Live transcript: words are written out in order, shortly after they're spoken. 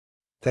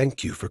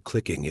Thank you for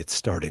clicking It's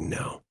Starting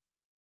Now.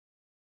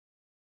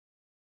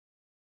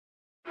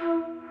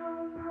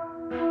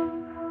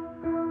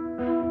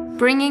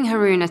 Bringing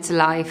Harouna to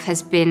life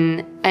has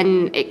been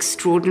an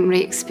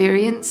extraordinary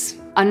experience.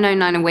 Unknown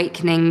Nine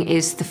Awakening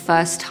is the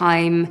first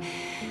time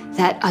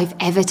that I've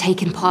ever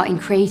taken part in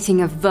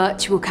creating a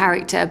virtual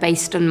character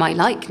based on my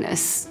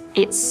likeness.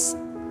 It's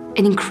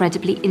an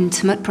incredibly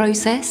intimate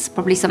process,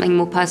 probably something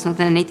more personal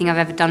than anything I've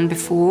ever done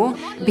before,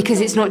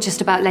 because it's not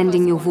just about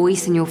lending your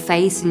voice and your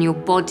face and your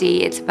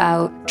body, it's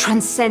about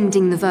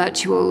transcending the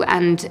virtual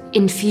and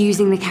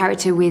infusing the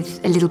character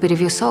with a little bit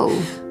of your soul.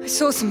 I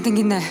saw something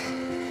in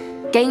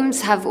there.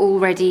 Games have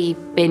already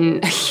been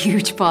a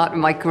huge part of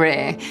my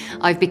career.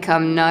 I've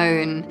become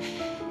known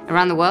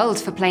around the world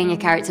for playing a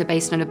character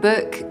based on a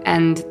book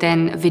and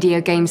then a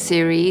video game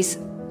series,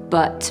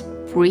 but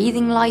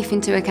breathing life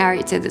into a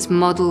character that's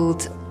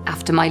modelled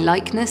after my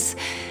likeness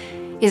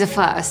is a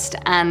first,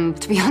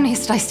 and to be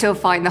honest, I still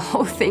find the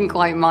whole thing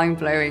quite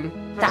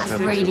mind-blowing. That's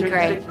really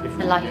great. I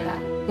like that.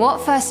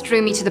 What first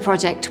drew me to the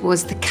project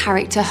was the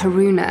character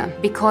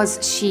Harouna, because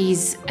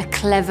she's a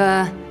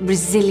clever,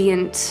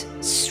 resilient,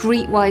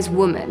 streetwise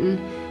woman,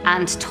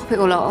 and to top it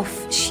all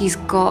off, she's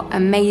got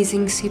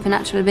amazing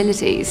supernatural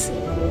abilities.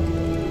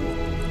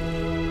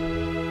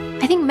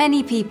 I think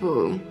many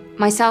people,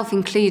 myself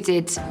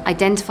included,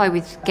 identify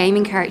with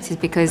gaming characters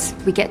because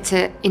we get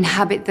to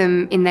inhabit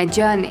them in their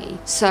journey.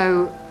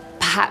 So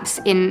perhaps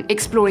in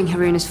exploring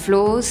Harouna's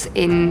flaws,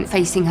 in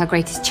facing her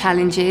greatest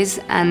challenges,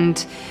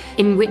 and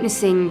in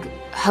witnessing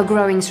her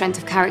growing strength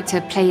of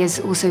character, players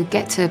also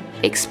get to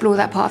explore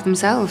that part of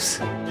themselves.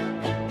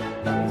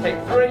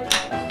 Take 3.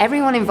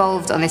 Everyone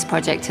involved on this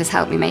project has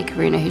helped me make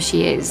Harouna who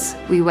she is.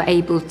 We were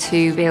able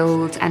to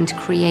build and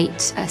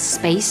create a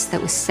space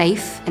that was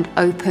safe and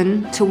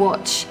open to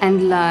watch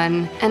and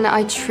learn, and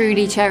I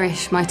truly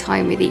cherish my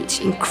time with each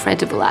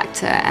incredible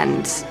actor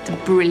and the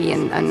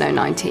brilliant Unknown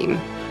Nine team.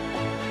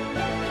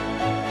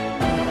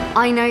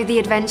 I know the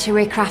adventure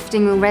we're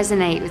crafting will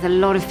resonate with a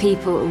lot of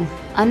people.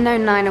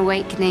 Unknown Nine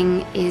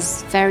Awakening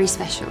is very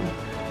special.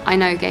 I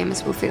know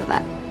gamers will feel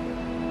that.